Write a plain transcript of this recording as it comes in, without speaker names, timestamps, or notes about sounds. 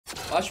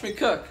Watch me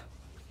cook.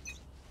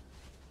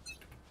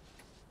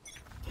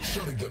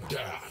 Shutting them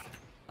down.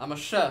 I'm a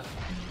chef.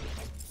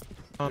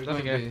 Oh, I'm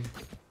leaving A.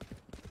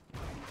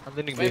 I'm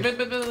leaving B.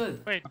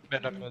 Mid. Wait,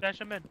 Mid. dash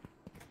him mid.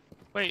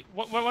 Wait,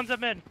 what one's up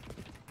mid?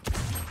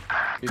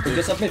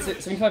 Just up mid,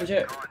 75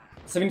 chair.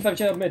 75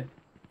 chair up mid.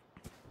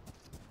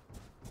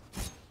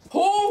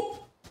 Who?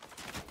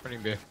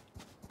 Running B.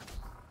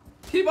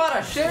 He bought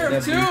a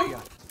sheriff too?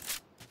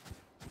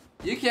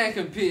 You can't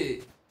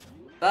compete.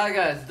 That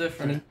guy's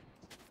different.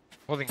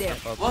 Holding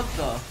camp up. What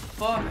the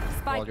fuck?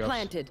 Spike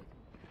planted.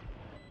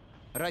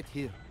 Right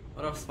here.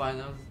 What up,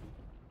 Spinos?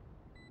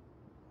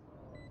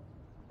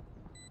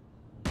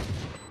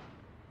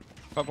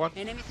 Top one.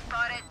 Enemy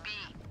spotted B.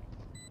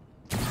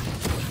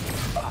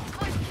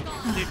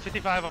 Dude,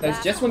 55 on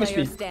There's just one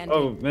HP.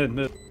 Oh,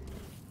 mid.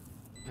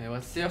 Hey,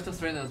 let's see if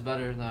this Reyna is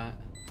better or not.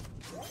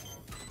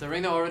 The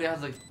Reyna already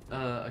has like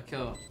a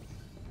kill.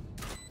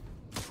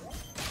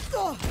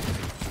 Oh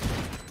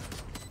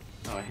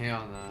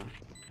hell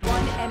no.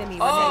 One enemy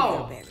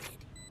Oh! remaining.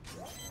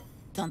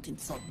 Don't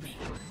insult me.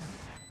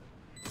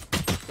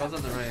 Goes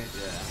on the right,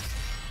 yeah.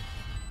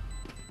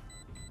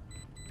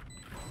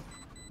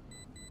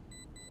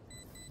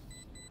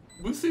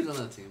 Boosie's on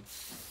that team.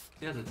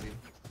 He has a team.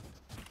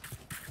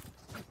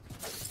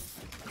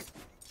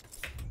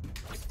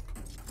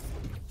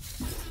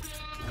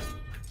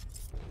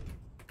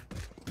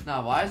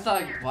 Nah, why'd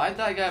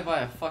that guy buy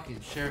a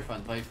fucking sheriff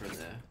on Viper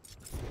there?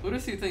 Who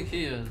does he think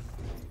he is?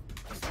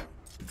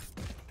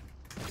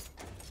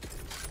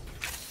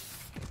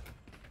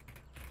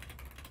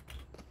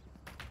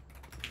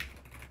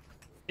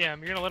 Damn,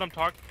 you're gonna let him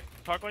talk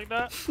like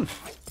that? El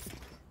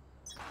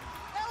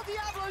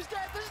Diablo's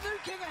dead. There's new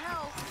king of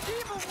hell.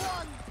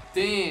 Demon1.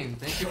 Dean,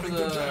 thank you for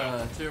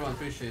the tier 1,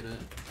 appreciate it.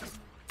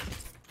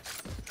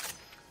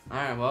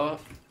 Alright, well.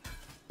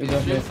 Good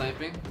job, Stream mate.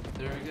 sniping.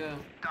 There we go.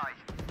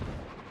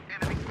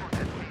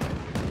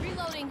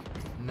 Reloading.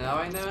 Now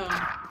I know.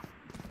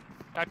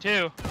 Got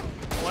two.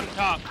 One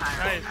top.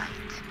 Nice.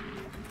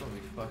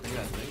 Holy fuck, I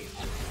got big.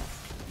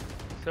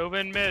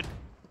 Soben mid.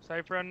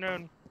 Cypher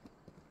unknown.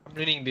 I'm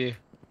leading B.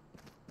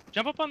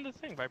 Jump up on this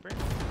thing, Viper.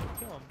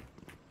 Kill him.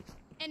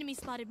 Enemy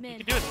spotted You mid.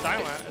 can do it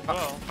silent as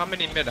well. How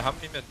many mid?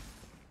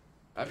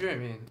 After I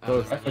mean.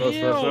 Close.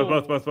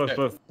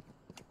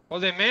 Well,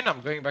 they main.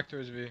 I'm going back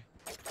towards B.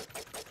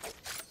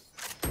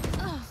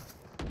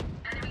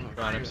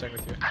 Go on, I'm staying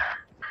with you.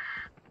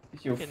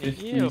 You're Can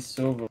 50 you?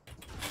 silver.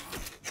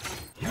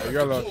 Oh,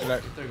 you're alone. Like, I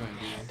think they're going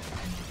B.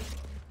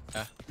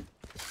 yeah.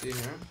 See you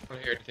here? I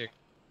don't hear anything.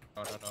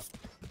 No.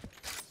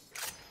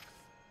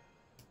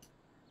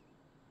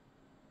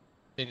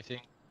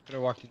 Anything. Could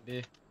have walked in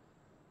B.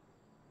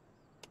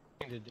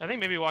 I think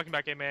maybe walking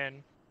back A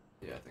man.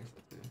 Yeah, I think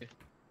so too.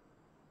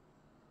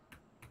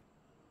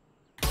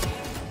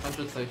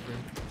 100 Cypher.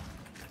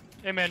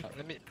 A man.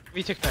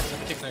 We take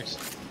next.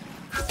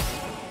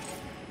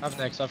 I've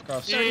next, I've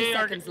crossed. 30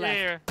 seconds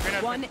left.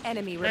 Right One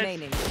enemy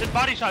remaining. Just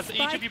body shots. Each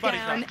of you Spike body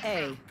down shots.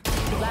 A.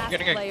 Last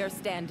Getting a- player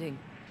standing.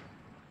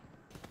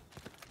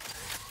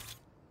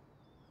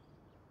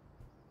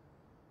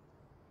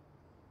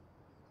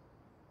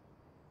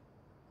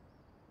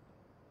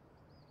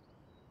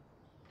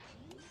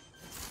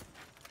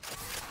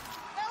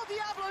 El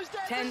Diablo's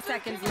dead. 10 There's new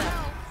seconds king of left.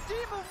 hell.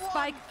 Demon1.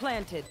 Spike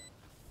planted.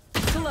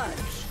 Clutch.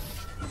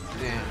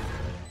 Damn.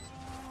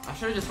 I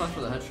should've just went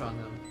for the headshot on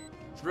him.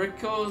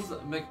 Rickos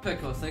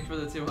McPickles, thank you for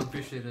the tier 1,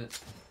 appreciate it.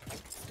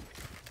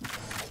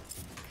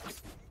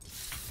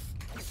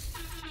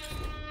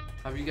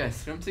 Have you guys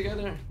scrimmed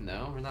together?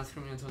 No, we're not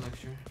scrimming until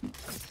next year.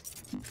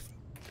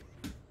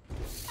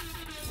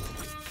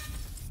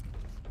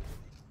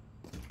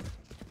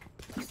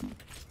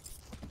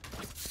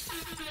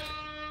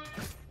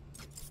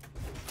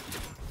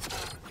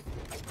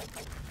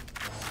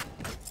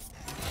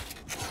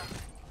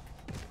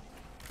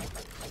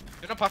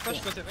 You know pop flash,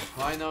 go to me.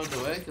 Why no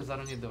the way? Because I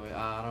don't need the way.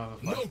 I don't have a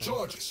flash. No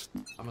charges.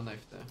 I'm a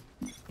knife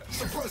there.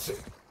 Suppressing.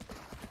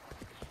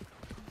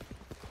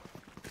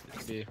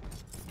 B.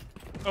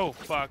 Oh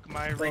fuck,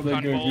 my they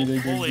recon go, bolt. they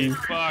go, Holy B.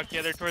 fuck,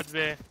 yeah, they're towards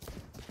B.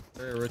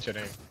 Very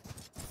rotating.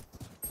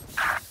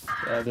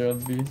 Yeah, they're on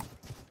B.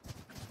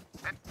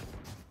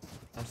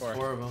 That's Four.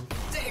 4 of them.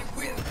 They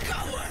will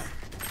cower.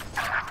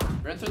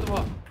 Ran through the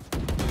wall.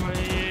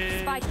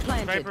 Spike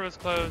planted. Viper was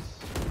close.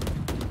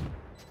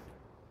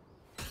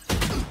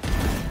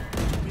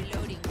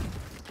 Reloading.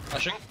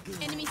 Flashing?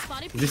 Enemy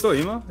spotted. Is he still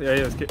emo?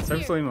 Yeah,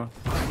 Cypher's still emo.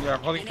 Yeah, I'm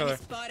holding Enemy color.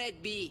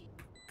 spotted B.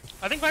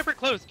 I think Viper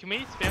closed. Can we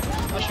spam?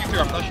 Flashing through,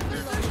 I'm flashing through.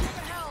 King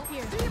of hell.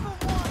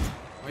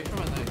 Demon1. Wait for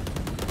my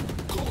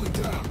knife. Cooling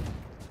down.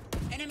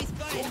 Enemy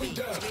spotted Cooling B.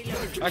 down.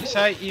 Reloading.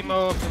 Backside,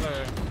 emo,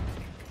 color.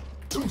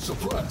 Two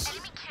suppressed.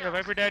 Yeah,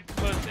 Viper dead,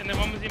 close, and then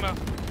one was emo.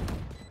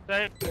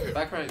 Dead.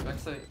 Back right, back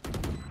side.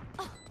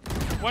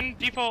 One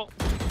default.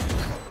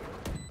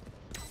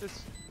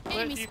 This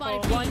Enemy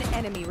default. spotted. One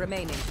enemy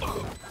remaining.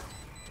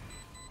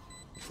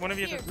 One of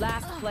you just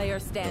Last player Where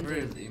standing.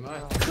 is emo?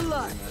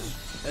 Clutch.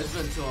 It's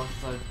been too long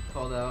since I've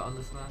called out on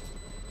this map.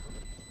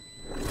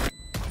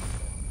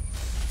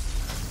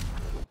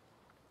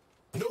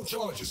 No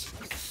charges.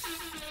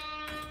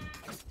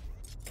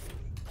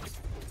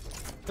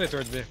 Play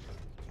towards B.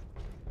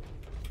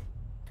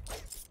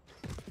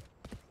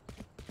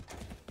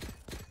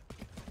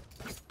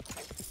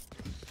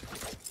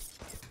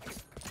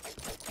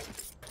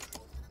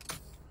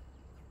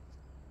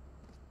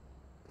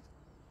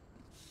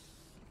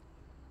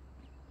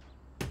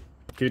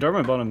 Can you dart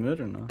my bottom mid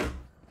or no?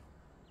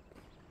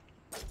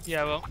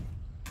 Yeah, well.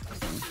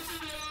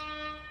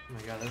 Oh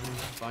my god,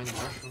 everyone's fine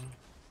Marshall.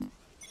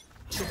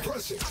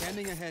 Suppressing.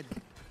 Standing ahead.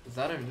 Is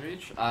that in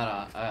reach?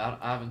 I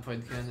haven't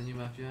played Can the new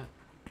map yet.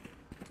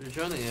 They're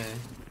joining A.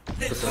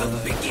 The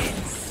fun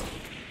begins.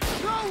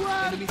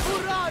 Nowhere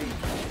to run!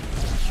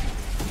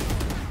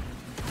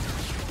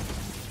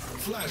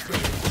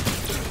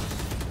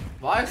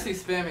 Flashbang. Why is he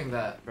spamming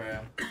that, bro?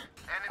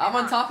 I'm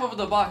on top of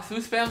the box. Who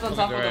spams on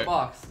top of the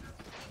box?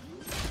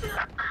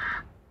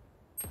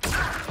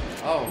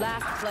 Oh.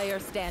 Last player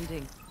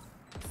standing.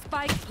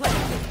 Spike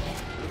planted.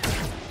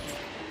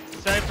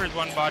 Cypher's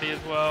one body as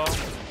well.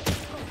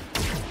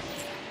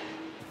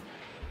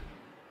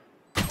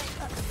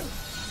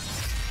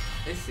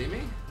 They see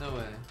me? No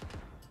way.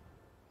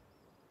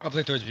 I'll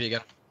play towards B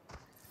again.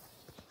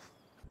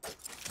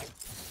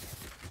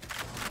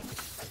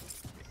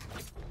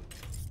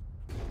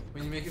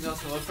 When you make it down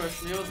to low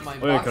fresh meals, my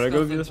Wait, box can I go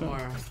comes do in this one?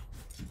 tomorrow.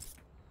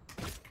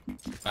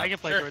 I can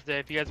play Sure. towards A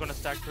if you guys want to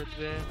stack towards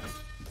A.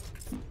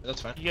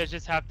 That's fine. You guys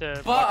just have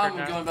to. But watch I'm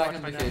our going net, back watch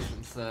on my net.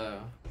 vacation, so.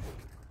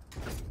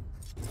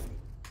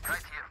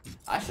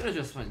 I should have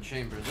just went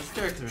chamber. This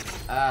character is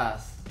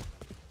ass.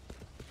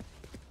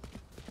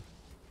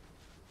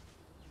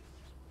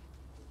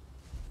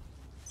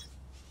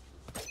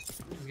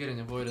 I'm just getting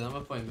avoided. I'm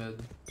gonna play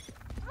mid.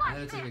 I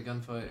had to take a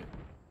gunfight.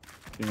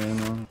 You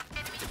know,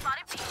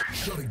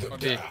 Shutting them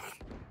Okay. down.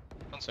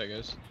 One sec,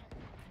 guys.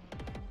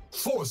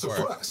 Four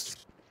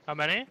suppressed. How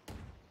many?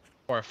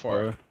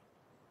 4.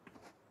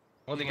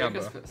 Holding Break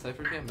elbow. a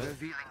Cypher cam mid.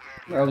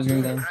 I was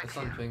going down. It's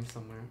on ping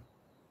somewhere.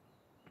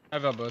 I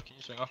have elbow. Can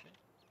you swing off me?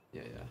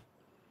 Yeah,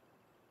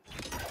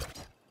 yeah.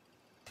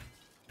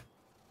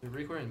 You're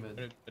recording mid.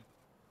 Let's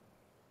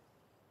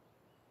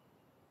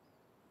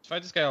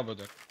fight this guy elbow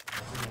then.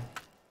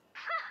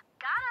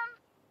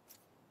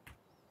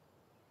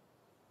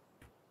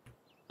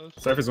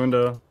 Cypher's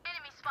window.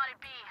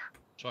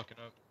 Chalking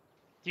up.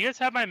 Do you guys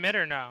have my mid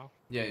or no?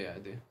 Yeah, yeah, I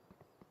do.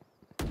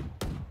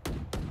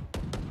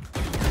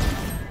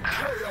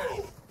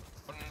 KO.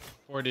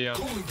 140 on.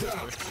 Cooling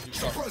down.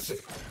 Suppressing.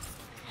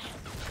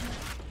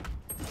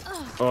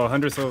 Oh,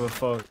 100 silver,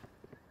 fuck.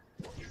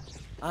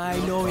 I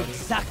know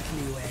exactly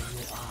where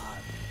you are.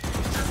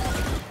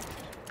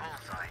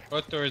 Go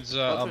towards towards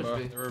elbow.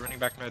 B. They were running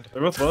back mid.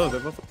 They're both low, they're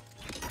both.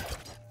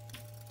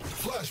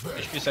 Flashbang.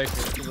 HP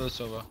Cypher. Give those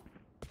solo.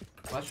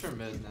 Watch for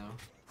mid now.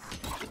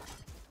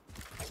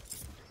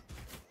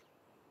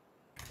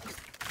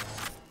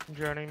 I'm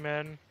droning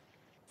mid.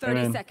 30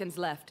 Amen. seconds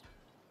left.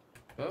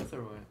 Both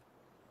or what?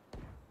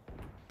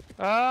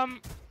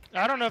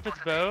 I don't know if it's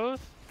both.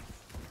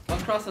 One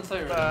cross the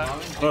side right.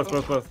 Both.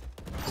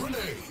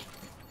 Grenade.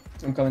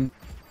 I'm coming.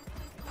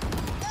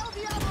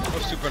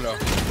 Oh, super low.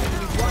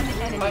 One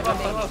enemy Five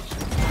remaining. left.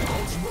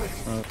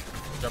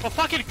 Well,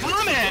 fucking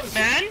comment,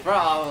 man!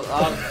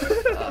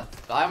 Bro,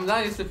 I'm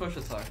not used to push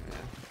attack, man.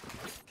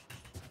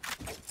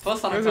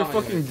 Plus on Guys a are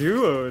fucking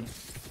duoed.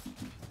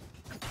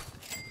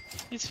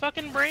 He's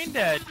fucking brain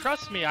dead.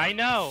 Trust me, I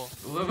know.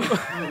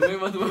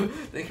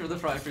 Thank you for the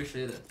fry, I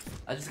appreciate it.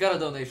 I just got a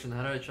donation,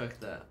 how do I check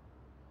that?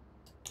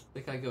 I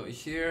think I go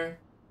here.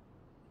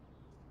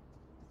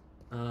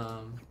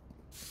 I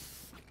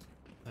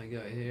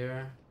go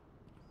here.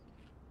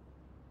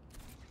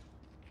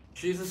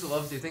 Jesus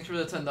loves you. Thanks for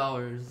the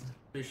 $10.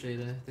 Appreciate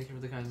it. Thank you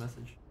for the kind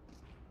message.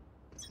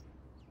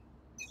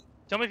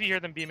 Tell me if you hear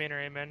them B main or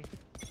A main.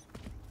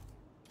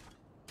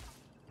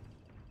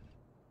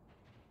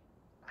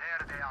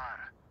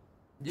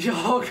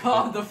 Yo,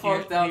 calm the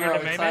fuck down, you bro.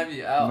 heard the Time Mayman?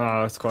 you out.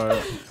 Nah, it's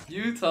quiet.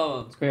 You tell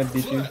him. Let's go ahead,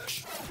 D2.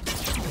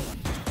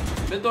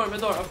 Flash. Mid door,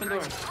 open door.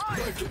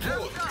 Light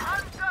deployed.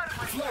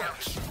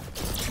 Flash.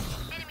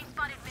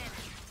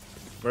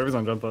 Wherever's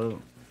on jump out.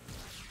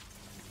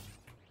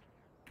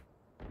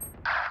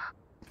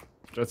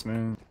 Jets,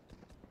 man.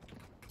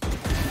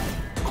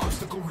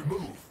 Obstacle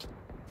removed.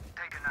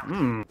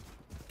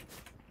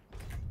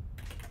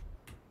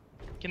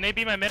 Can they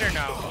be my mid or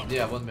no?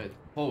 Yeah, one mid.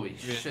 Holy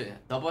shit.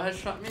 Double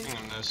headshot me?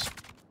 Nice.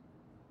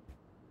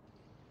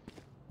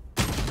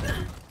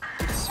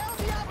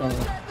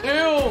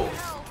 Ew!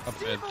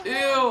 Up mid.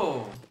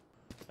 Ew!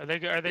 Are they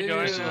going?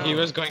 Yeah. He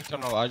was going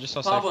tunnel. I just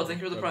saw Pablo, Cypher.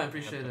 thank you for the prime.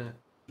 Appreciate it.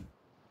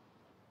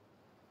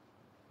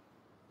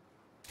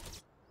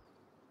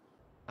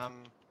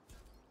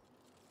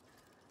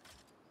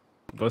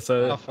 Both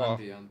sides. How far? On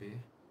B, on B.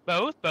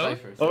 Both?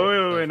 Cypher,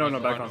 Oh, wait, no, Cypher.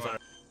 back on, sorry.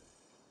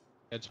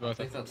 It's I both.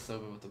 think that's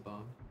Soba with the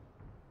bomb.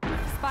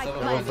 Spike Soba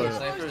planted. with the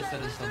Cypher is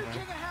hidden somewhere.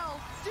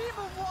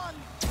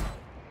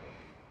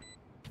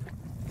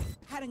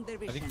 Cutting their I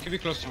think vision. it could be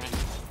close to me.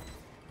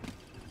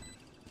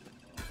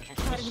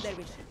 Cutting their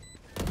vision.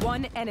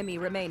 One enemy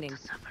remaining.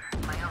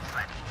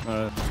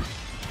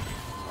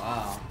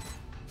 Wow.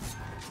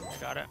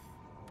 Got it.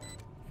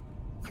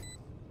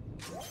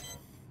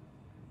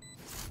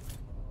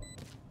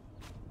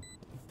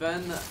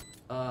 Ben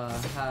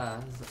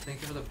has.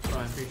 Thank you for the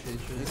prime. Appreciate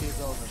you.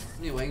 How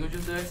many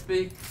languages do I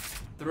speak?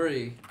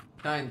 3.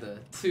 Kinda.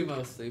 2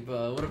 mostly, but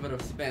a little bit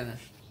of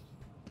Spanish.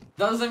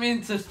 Doesn't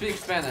mean to speak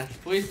Spanish.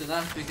 Please do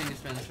not speak any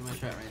Spanish in my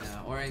chat right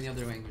now, or any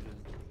other languages.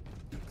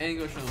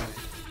 English only.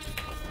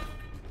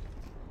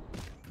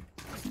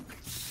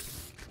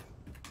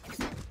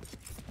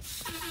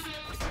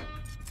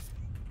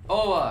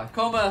 Hola,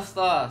 ¿cómo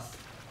estás?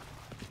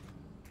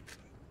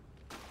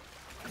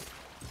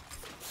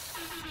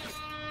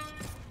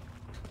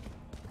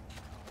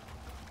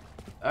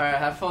 Alright,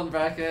 have fun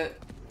bracket.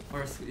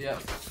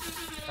 Yep.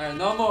 Alright,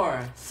 no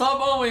more.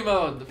 Sub only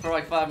mode for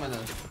like 5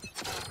 minutes.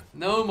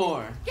 No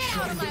more. Get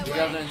out of my You way!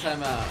 guys are in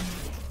timeout.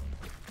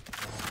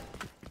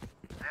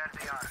 There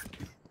they are.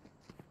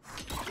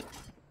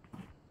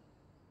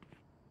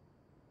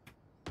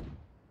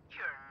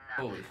 You're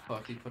Holy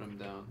fuck, he put him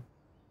down.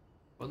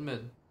 One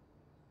mid.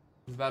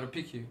 He's about to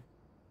pick you.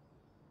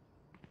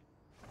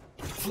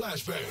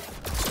 Flashbang.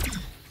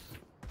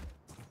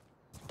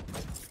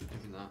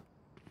 Maybe not.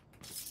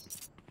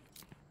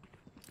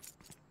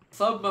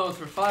 Sub mode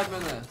for 5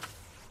 minutes.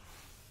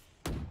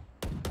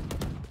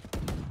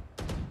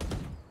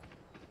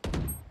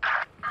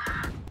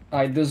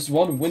 Alright, there's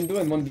one window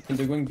and one B, and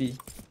they're going B.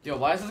 Yo,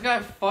 why is this guy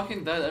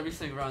fucking dead every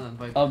single round on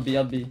Viper? I'll B.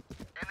 enemy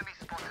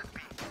spotted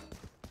B.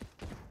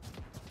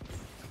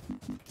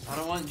 I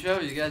don't want Joe,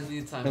 you guys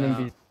need And then timeout.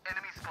 B.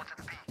 Enemy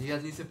spotted B. You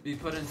guys need to be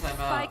put in timeout.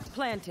 Spike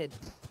planted.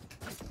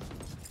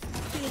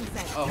 Being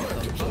sent. Oh, what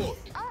the fuck? Deployed.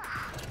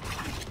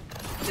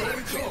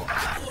 Ready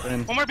talk.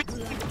 In. One more B.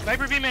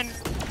 Viper B man.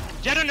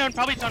 Jet unknown,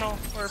 probably tunnel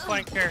or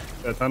flank here.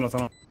 Yeah, tunnel.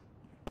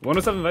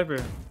 107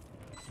 Viper.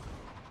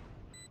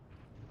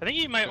 I think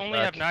he might only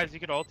back. have knives. You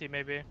could ulti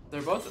maybe.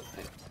 They're both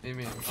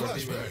aiming.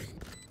 Flashbang.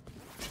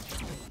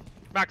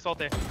 Max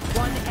ulti.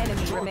 One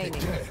enemy Target remaining.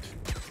 dead.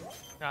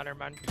 Nah, never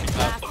mind.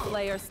 Last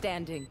player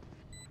standing.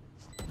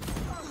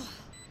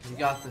 You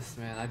got this,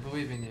 man. I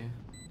believe in you.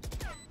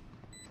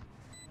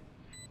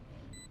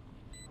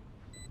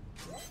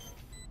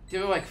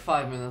 Give it like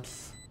 5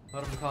 minutes.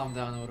 Let him calm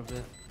down a little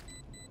bit.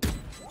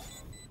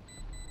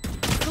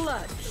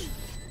 Clutch.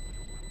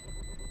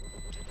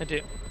 I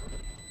do.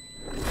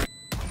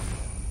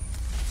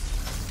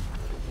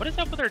 What is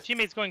up with our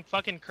teammates going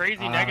fucking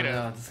crazy negative?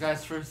 Yeah, this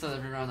guy's first at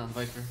every round on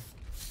Viper.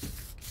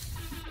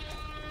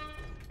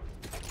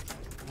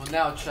 Well,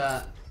 now,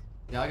 chat.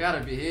 Y'all gotta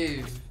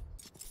behave.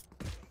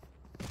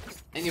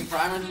 Any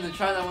primers in the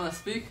chat that wanna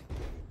speak?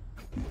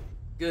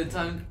 Good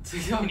time to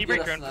go Can you get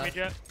break us ground for me, that.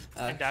 Jet?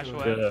 And dash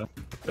Actually. away.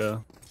 Yeah.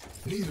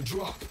 Need a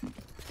drop. Can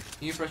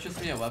you purchase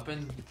me a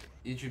weapon?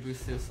 EG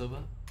boost to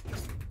Silva?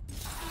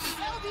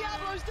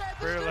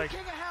 We're like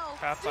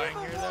half buying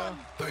here though.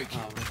 Thank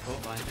you. Oh, we're full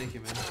fine. Thank you,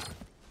 man.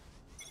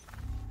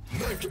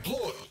 Knife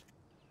deployed.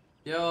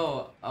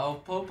 Yo,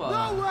 Popa.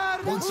 Nowhere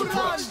One to run!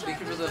 suppressed. Thank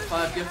you for the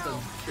 5 gifted.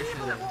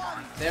 Appreciate it.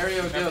 There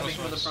you go. Thank you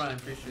for the prime.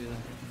 Appreciate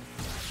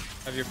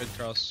it. Have your mid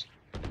cross.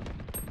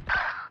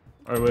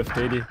 Or with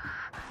 80.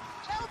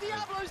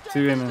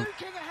 2 in there.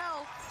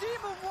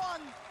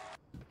 Demon1!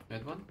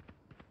 Mid one?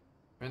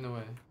 Ran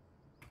away.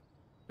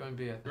 Go and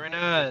be at.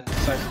 Reyna,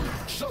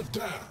 Cypher. Shut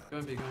down. Go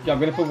and be. Go and be. Yeah, I'm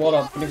gonna put wall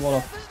up. I'm gonna wall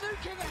up.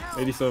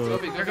 80 Go silver.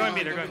 be. They're going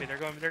B, they're going B, they're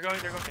going B, they're going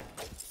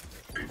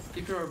B.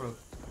 Keep your orb.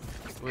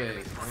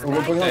 Wait. Oh,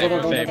 we're going Faye,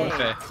 on, Faye, go.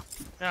 Faye.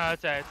 No,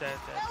 it's A.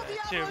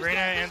 Two, Reyna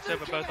and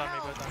Soba, both on me,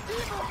 both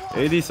on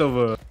me. 80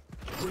 silver.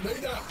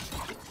 Grenade out.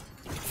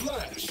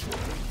 Flash.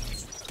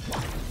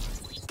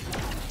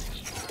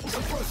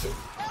 Suppressing.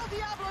 El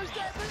Diablo's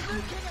dead, there's no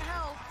king of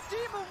hell!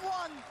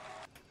 Demon1!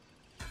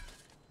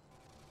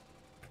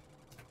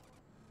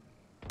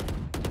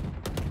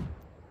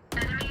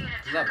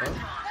 Is that both?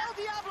 El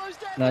Diablo's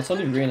dead, Nah, it's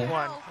only Reyna.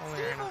 One, only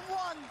Reyna.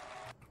 Demon1!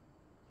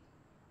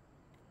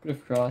 Could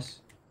have cross.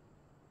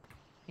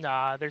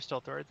 Nah, they're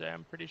still towards A,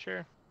 I'm pretty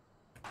sure.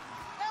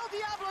 El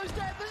Diablo's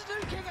dead, there's no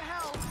king of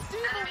hell!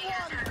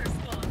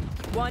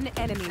 Demon1! One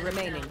enemy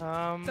remaining.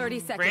 30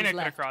 seconds Reyna could have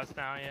left. crossed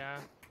now, yeah.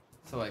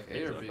 So like A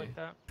Makes or it look B? like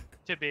that.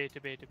 To B.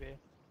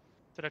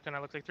 So that kind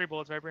of looks like 3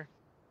 bullets, Viper.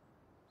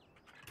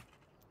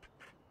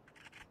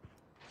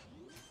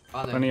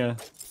 On Funny, there.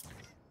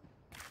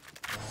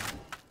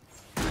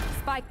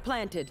 Spike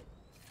planted.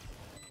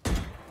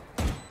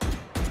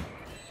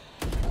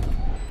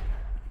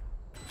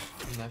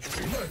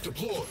 Knife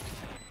deployed.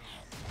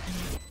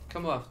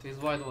 Come left. He's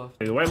wide left.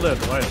 Hey, white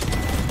left,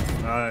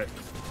 white. Alright.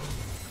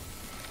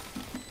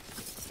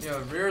 Yo,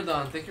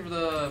 Reardon, thank you for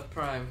the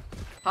prime.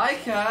 Hi,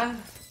 Kat.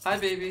 Hi,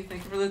 baby.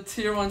 Thank you for the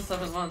tier 1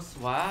 7 months.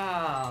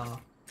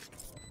 Wow.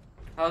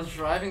 How's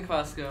driving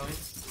class going?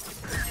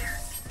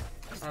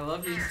 I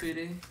love you,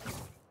 sweetie.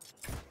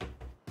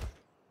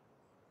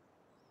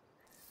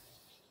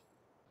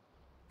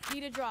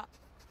 Need a drop.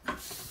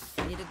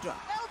 Need a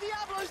drop. El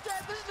Diablo's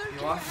dead, there's no You king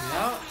of walked me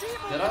hell! out?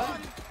 Did I?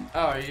 Oh,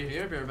 are you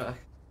here? Be right back.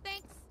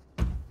 Thanks.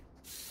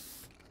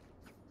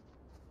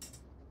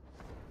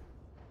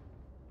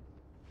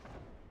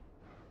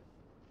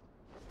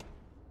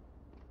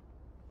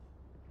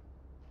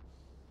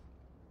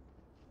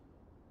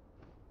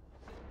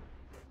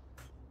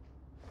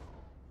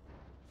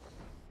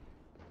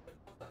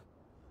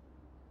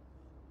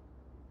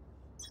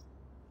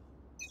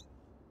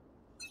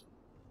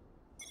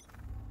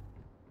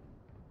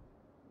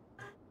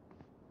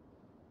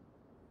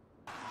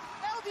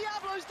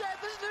 Diablo's dead.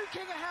 There's no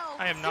king of hell.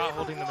 I am not Demon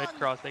holding the mid one.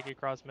 cross. They could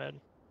cross mid.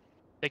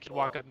 They could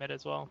walk up mid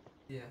as well.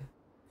 Yeah.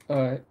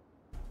 Alright.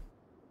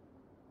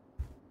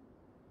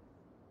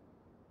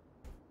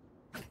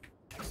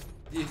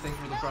 You think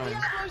for the El prime.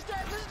 Diablo's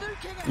dead. There's no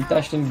king of You hell.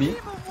 dashed in B.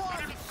 Demon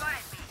one.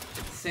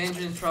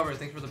 Sandra and Trevor,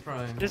 thank you for the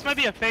prime. This might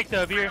be a fake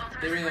though, Beer.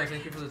 Darina,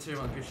 thank you for the tier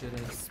 1, appreciate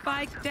it.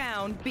 Spike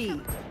down B.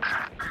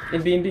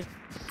 In B, in B.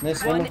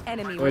 Nice, one One more.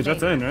 enemy Wait,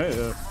 that's remaining. in,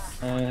 right?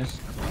 Yeah. Nice.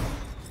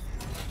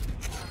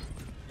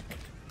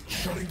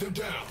 Shutting them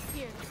down.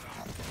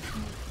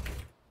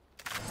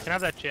 Can I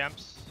have that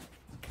champs?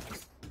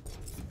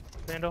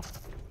 Vandal.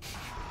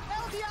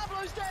 El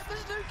Diablo's dead.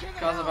 There's no king of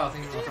Guys, hell. about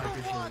thinking about Demon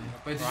appreciate one.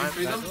 it. Wait, did you Prime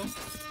free them? Vandal?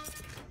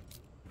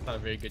 Not a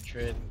very good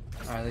trade.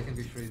 Alright, they can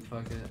be freed,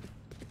 fuck it.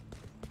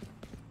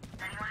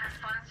 Anyone has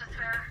funds to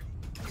spare?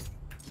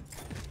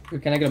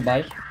 Wait, can I get a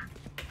buy?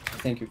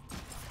 Thank you.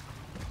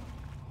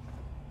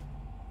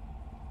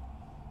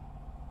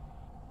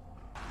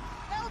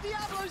 El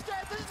Diablo's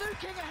dead. There's no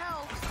king of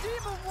hell.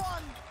 Demon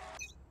one.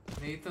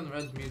 Nathan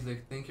Red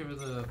Music, thank you for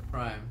the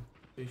prime.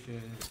 Appreciate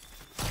it.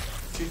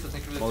 Chiefs,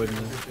 thank you for the Molly tier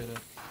 1, me. appreciate it.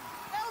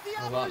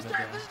 El A lot, Diablo's my dead.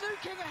 guy. There's no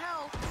king of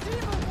hell.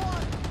 Demon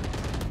one.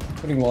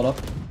 Putting wall up.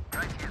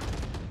 Right here.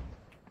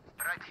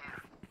 Right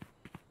here.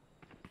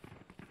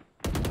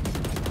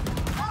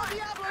 El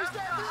Diablo's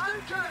dead. There's no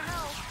king of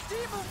hell.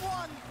 Demon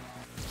one.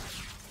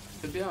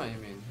 Could be out, you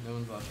mean. No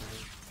one's watching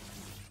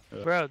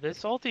it. Bro,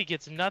 this ulti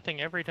gets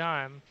nothing every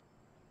time.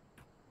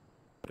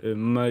 It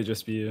might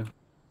just be you.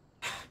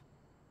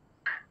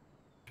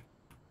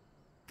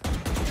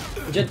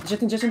 Jet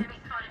in.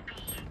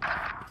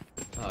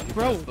 Oh, he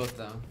Bro. put his foot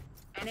down.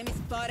 Enemy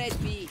spotted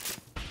B.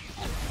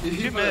 He put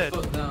his mid.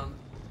 foot down.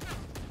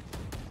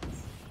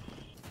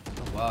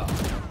 Oh, wow.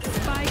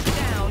 Spike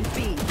down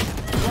B.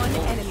 One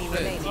enemy shit.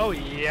 remaining. Oh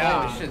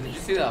yeah. Holy shit, did you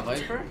see that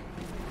Viper?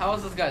 How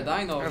is this guy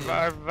dying over here?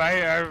 Our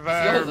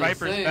Skills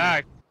Viper's insane.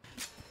 back.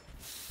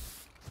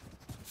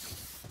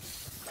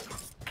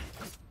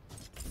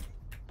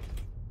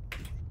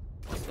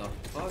 What the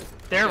fuck?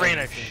 They're Okay,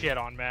 Reyna insane. shit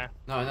on me.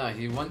 No,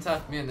 he one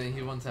tapped me and then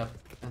he one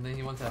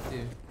tapped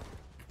you.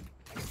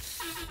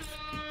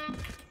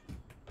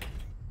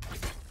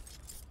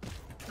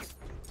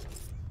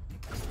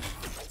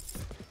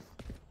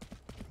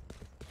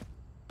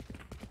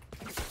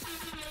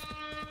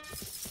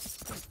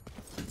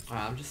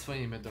 Alright, I'm just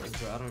swinging mid doors,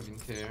 bro. I don't even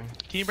care.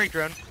 Can you break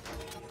drone?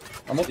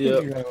 I'm up Yep.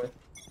 to you right away.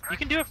 You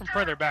can do it from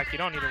further back. You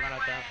don't need to run at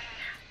that.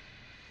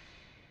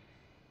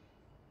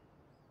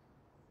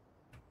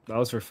 That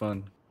was for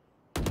fun.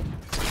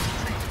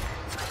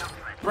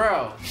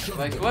 Bro,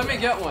 like, let me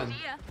get one.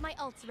 My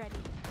ult's ready.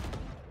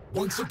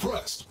 One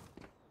suppressed.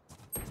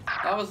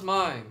 That was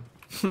mine.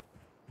 That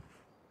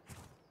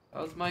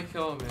was my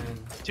kill, man.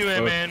 2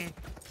 him in.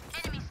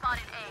 Enemy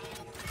spotted A.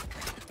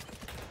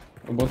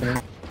 We're both in.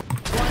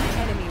 One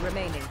enemy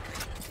remaining.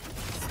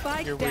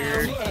 Spike You're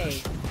down weird.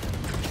 A.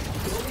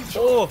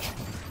 Oh!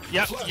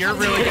 Yep, you're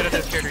really good at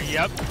this character.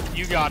 Yep,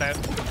 you got it.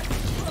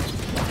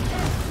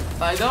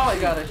 I know I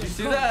got it. You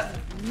see that?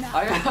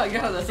 I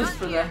got an assist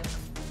for that.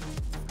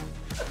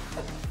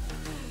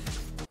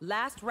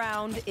 Last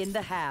round in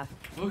the half.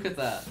 Look at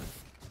that.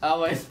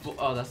 Always.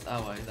 Oh, that's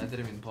always. I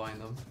didn't even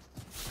blind them.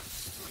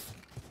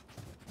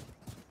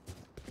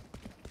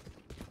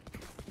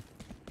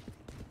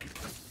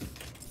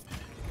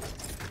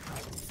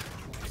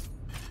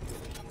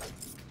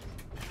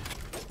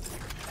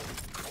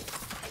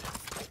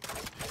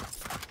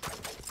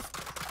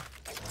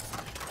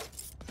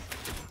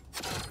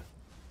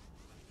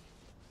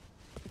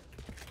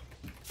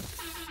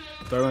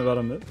 Sorry, my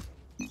bottom mid.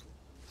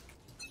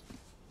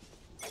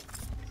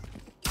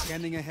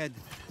 Scanning ahead.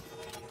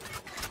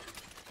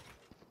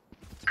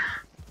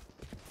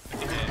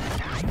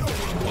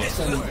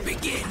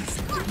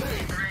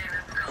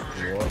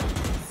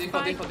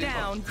 Spike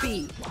down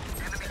B.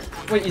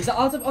 Wait, is that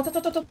out?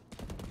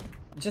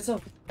 Jet's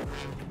up.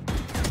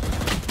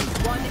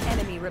 One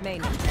enemy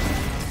remaining.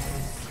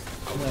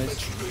 Nice.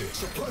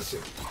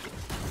 Suppressing.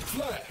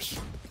 Flash.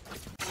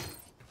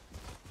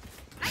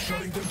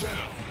 Shutting them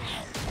down.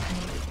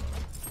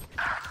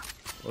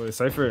 Oh,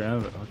 Cypher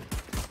and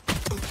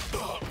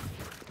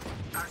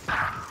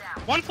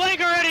One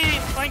flank already!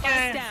 Flank Spike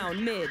A!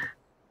 down mid.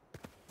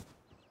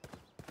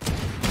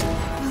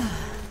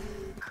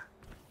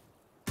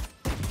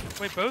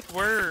 Wait, both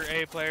were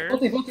A players.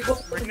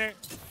 Both. Reyna-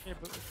 Yeah,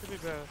 both could be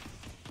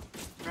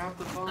both. Grab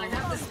the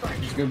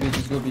phone.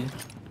 Just go B.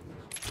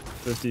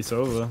 50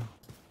 Sova.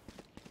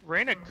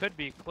 Reyna could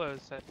be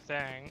close, I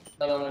think.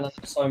 No.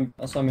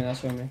 I saw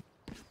me.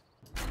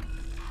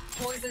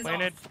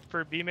 Planted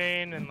for B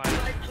main and like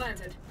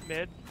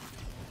mid.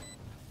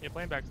 Yeah,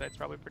 playing backside's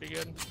probably pretty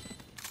good.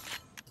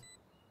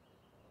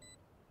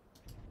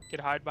 Could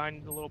hide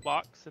behind the little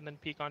box and then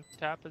peek on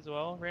tap as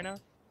well, Reyna.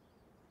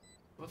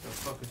 What the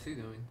fuck is he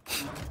doing?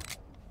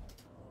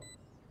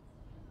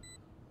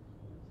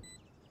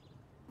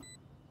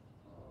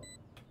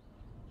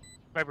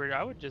 Viper,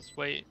 I would just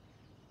wait.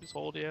 Just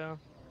hold, yeah.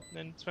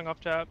 Then swing off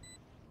tap.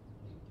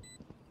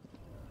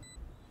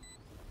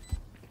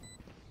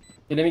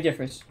 Yeah, let me get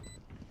first.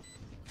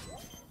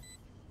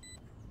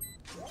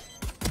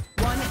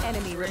 One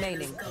enemy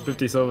remaining.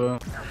 50 silver.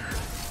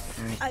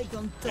 I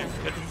don't think.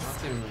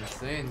 That's even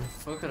insane.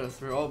 Look at us,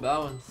 we're all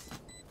balanced.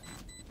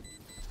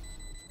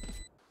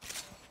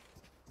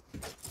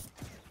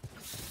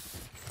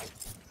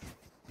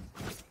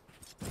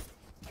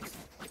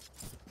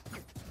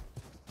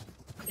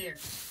 Here.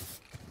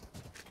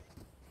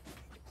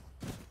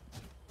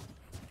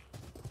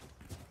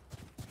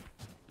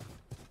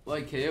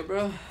 Like here,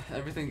 bro,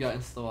 everything got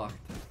insta-locked.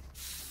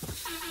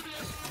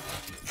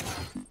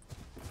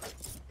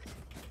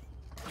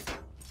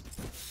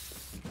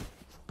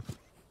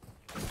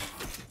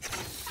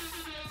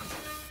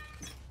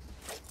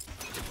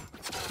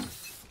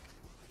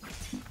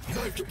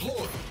 Knife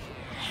deployed.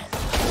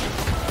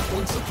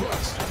 One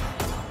suppressed.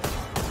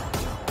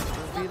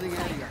 Revealing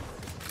area.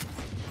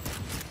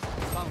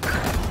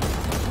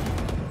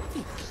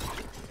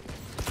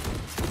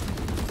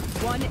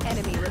 One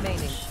enemy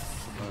remaining.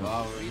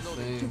 Wow, we're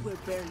insane. We're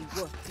barely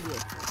worth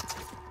it.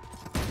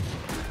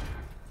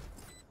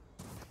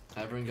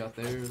 Everyone got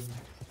theirs.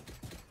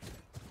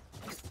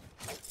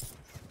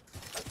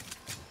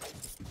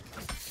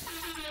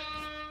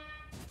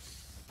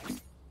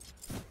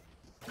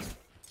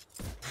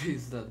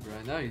 He's dead, bro.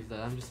 I know he's dead.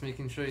 I'm just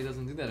making sure he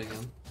doesn't do that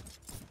again.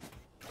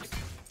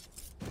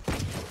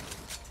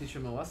 Teach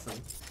him a lesson.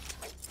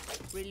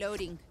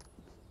 Reloading.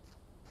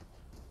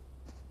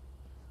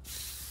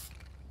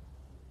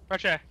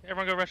 Rush A.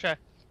 Everyone go rush A.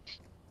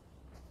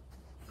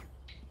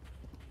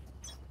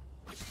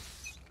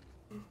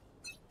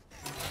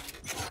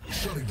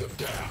 Shutting them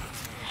down.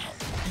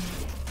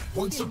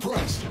 One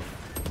suppressed.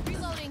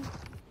 Reloading.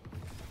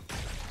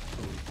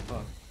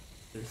 Fuck.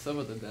 There's some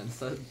of them then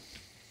said.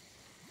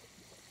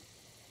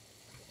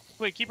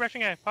 Wait, keep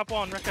rushing A. Pop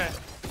wall and rush A.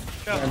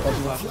 Go.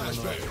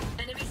 Flashbang.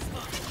 Enemy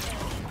spotted.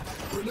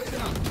 Grenade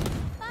out.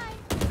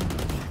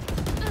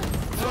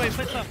 No, wait,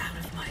 play slow. Out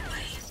of my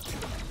way.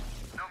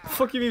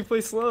 Fuck you mean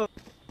play slow?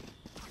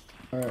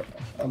 Alright,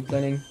 I'm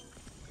planning.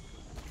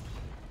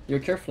 You're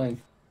careful.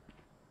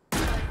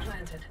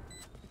 Planted.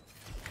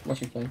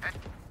 Watching plane.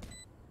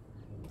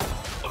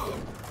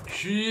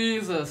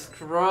 Jesus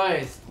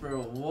Christ,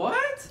 bro.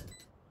 What?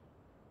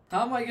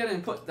 How am I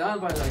getting put down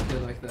by that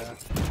kid like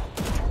that?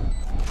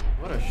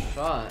 What a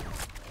shot.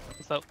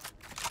 What's up?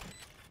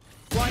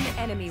 One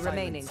enemy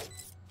remaining.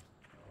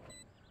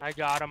 I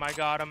got him, I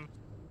got him.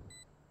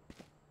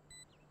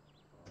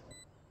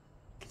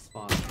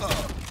 Spawn.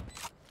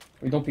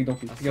 Wait, don't peek. That's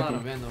Pick up not a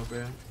me. man though,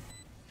 bro.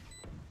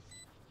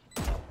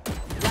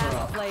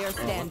 Last player What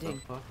the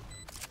standing. Oh,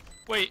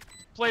 Wait,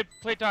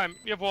 play time.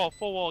 You have wall,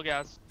 full wall,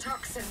 guys.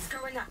 Toxins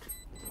going up.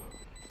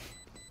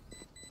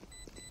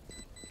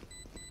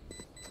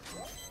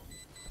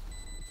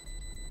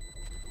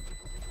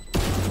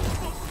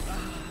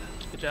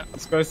 Good job.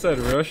 This guy said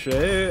rush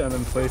A and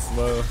then play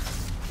slow.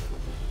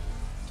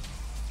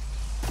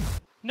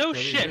 No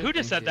Very shit, good, who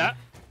just thank said that?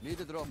 Need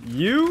a drop.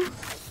 You?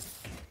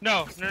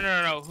 No.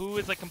 Who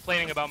is like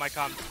complaining about my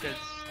comms? Because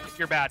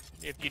you're bad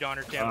if you don't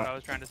understand what I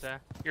was trying to say.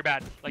 You're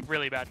bad, like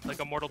really bad,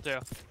 like a Mortal 2.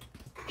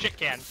 Shit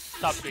can.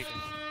 Stop speaking.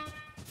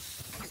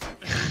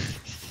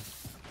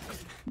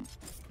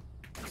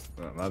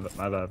 My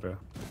bad, bro.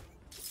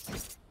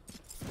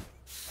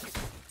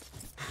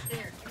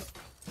 There.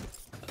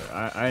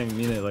 I didn't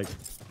mean it like,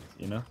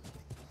 you know?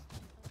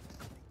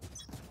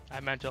 I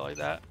meant it like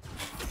that.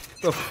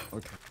 Oh,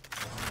 okay.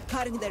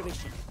 Cutting their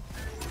vision.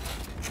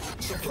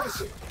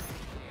 Suppressing.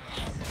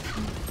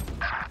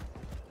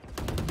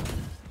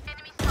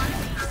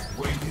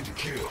 Waiting to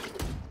kill.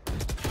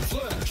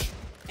 Flash.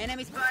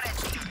 Enemy spotted.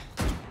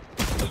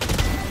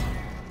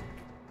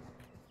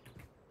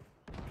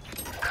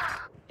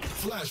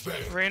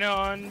 Flashbang. Reyna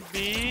on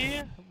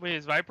B. Wait,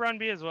 is Viper on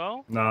B as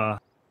well? Nah.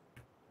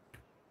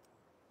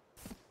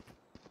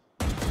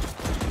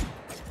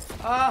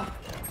 Ah!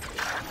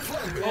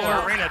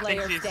 Or Reyna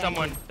player thinks he's standing.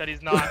 someone that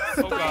he's not.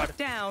 Oh god. Spike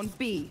down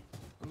B.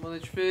 I'm on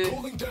HP.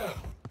 Cooling down.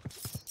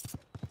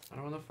 I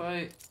don't wanna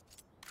fight.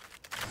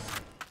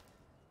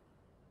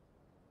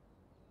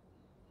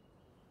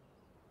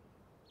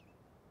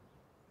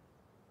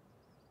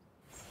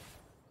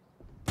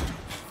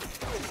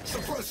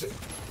 Suppressing.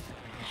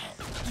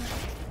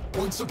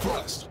 One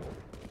suppressed.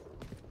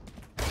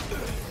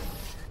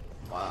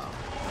 Wow.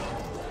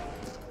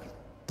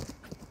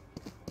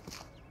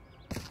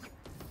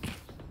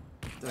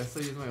 Did I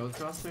still use my old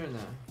crosshair or no?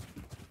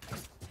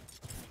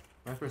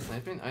 Viper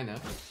sniping? I know.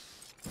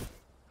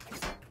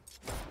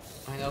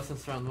 I know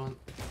since round 1.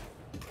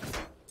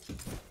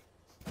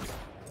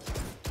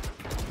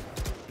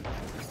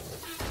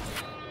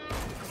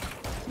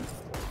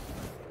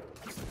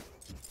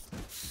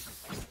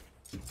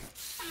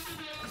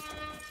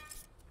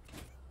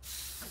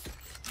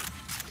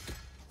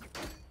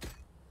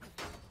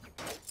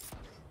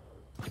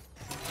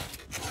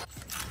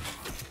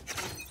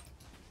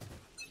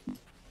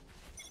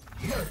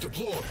 Knife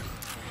deployed.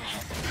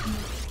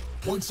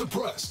 One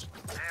suppressed.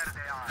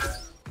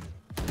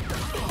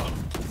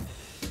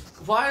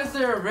 Why is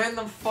there a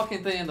random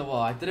fucking thing in the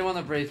wall? I didn't want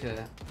to break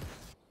it.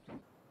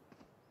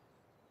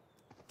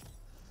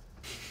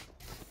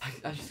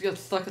 I I just get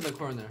stuck in the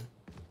corner.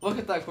 Look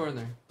at that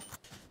corner.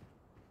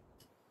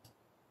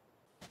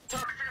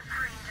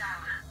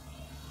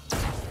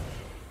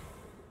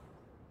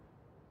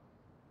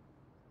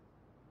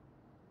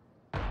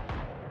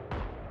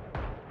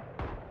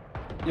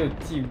 Yo,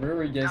 T, where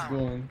are you guys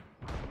going?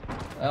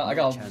 I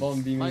got a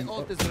bomb beaming. My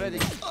ult is ready.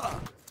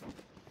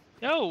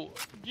 Yo,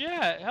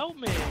 yeah, help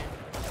me.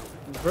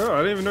 Bro, I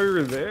didn't even know you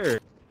were there.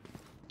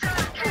 Get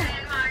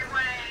in my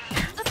way.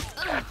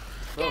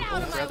 Get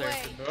out of my brother.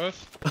 way.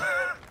 Both?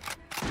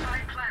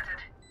 Spike planted.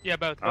 Yeah,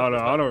 both. I don't know.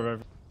 both. I don't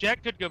remember.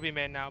 Jack could go be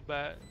main now,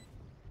 but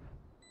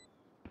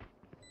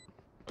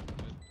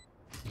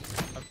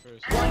Up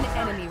first. One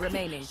enemy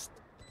remaining.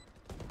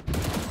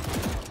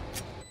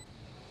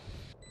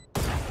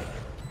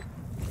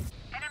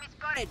 Enemy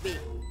spotted me.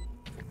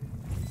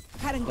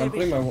 I'm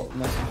putting my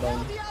massive El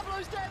down.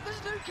 Diablo's dead.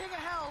 There's new king of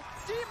hell.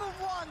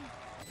 Demon1.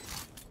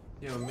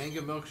 Yo,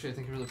 mango milkshake,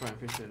 thank you for the prime,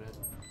 appreciate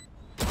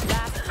it.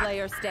 Last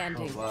player Oh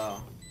standing.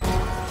 wow.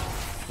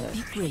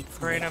 Be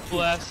grateful. Reina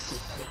bless.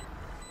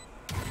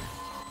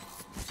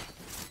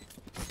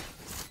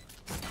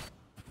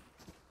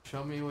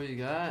 Show me what you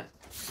got.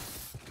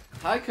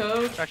 Hi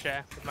coach! Crush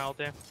it with my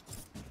ulti.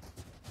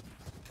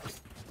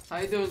 How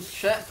you doing,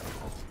 Chet?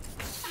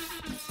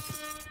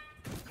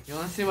 You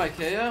wanna see my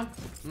KO?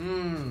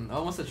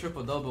 Almost a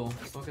triple double.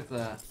 Look at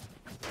that.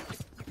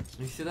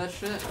 You see that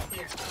shit?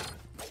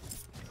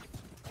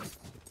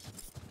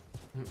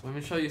 Let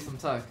me show you some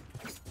tech.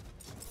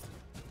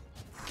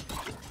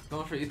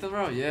 Going for Ethan,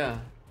 bro? Yeah.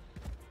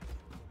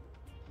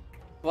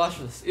 Watch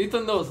this.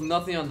 Ethan knows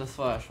nothing on this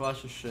flash.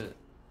 Watch this shit.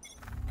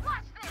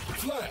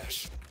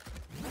 Flash.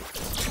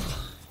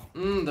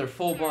 They're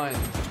full blind.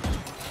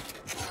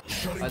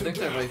 Shutting I them think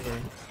they're down. Viper.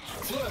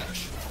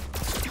 Flash.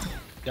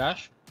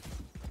 Dash?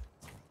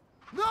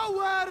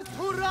 Nowhere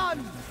to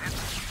run.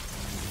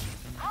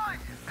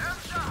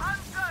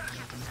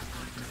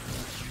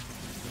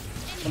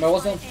 Am I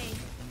was on?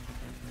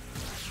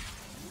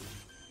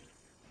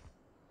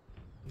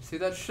 You see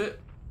that shit?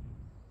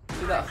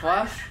 See that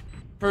flash?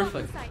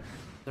 Perfect.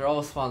 They're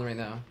all spawned right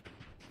now.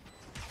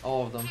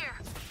 All of them.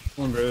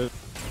 One bro.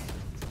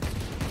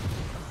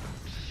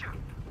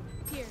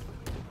 Here.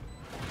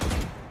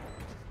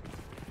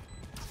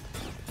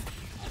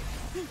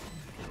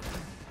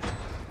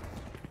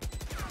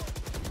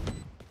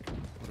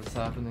 What is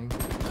happening?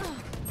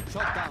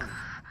 Shot down.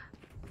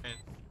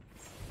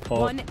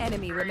 Oh. One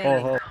enemy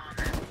remaining. Oh,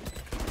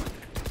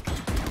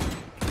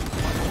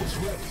 Ult's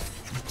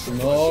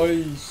ready.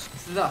 Nice.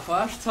 See that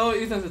flash? Tell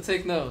Ethan to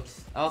take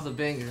notes. That was a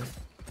banger. El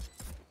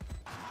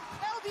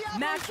Diablo's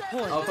Match dead.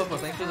 point. Oh, Papa,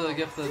 thanks for the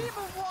gift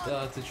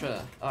to Tre.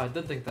 Oh, I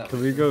did think that. Can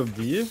way. we go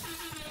B?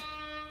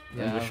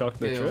 Yeah, just shock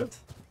the failed. trip?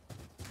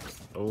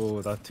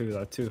 Oh, that too,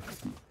 that too.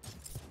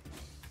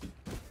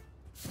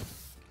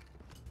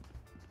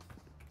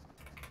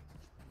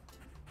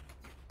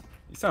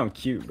 You sound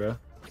cute, bro.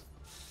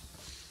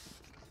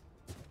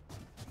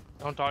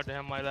 Don't talk to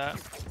him like that.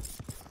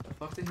 The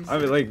fuck did he say? I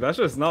mean, like, that's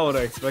just not what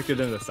I expected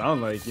him to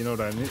sound like, you know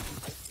what I mean?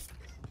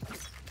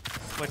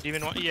 What,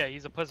 Demon 1? Yeah,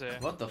 he's a pussy.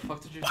 What the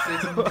fuck did you say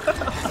to me? No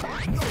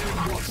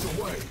one walks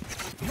away.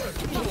 Red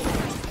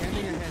deployed.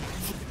 Scanning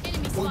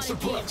ahead. One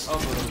suppressed. Oh,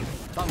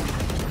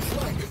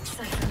 Flag it.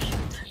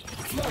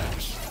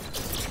 Flash.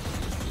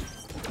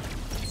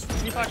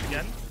 Can you flash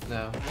again?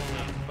 no.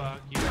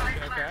 Fuck you.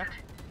 Okay.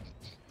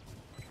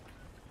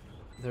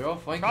 They're all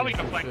flanking. Probably us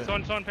gonna and flank. shit.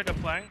 Someone pick up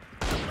flank.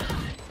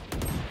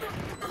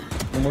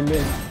 One more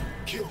mid.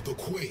 Kill the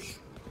queen.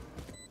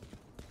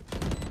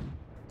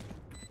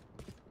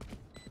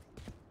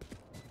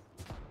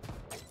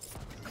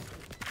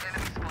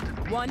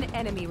 One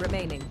enemy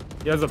remaining.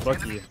 He has a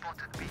Bucky.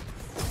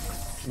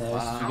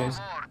 Nice, you guys.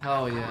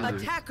 Hell yeah.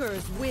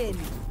 Attackers win.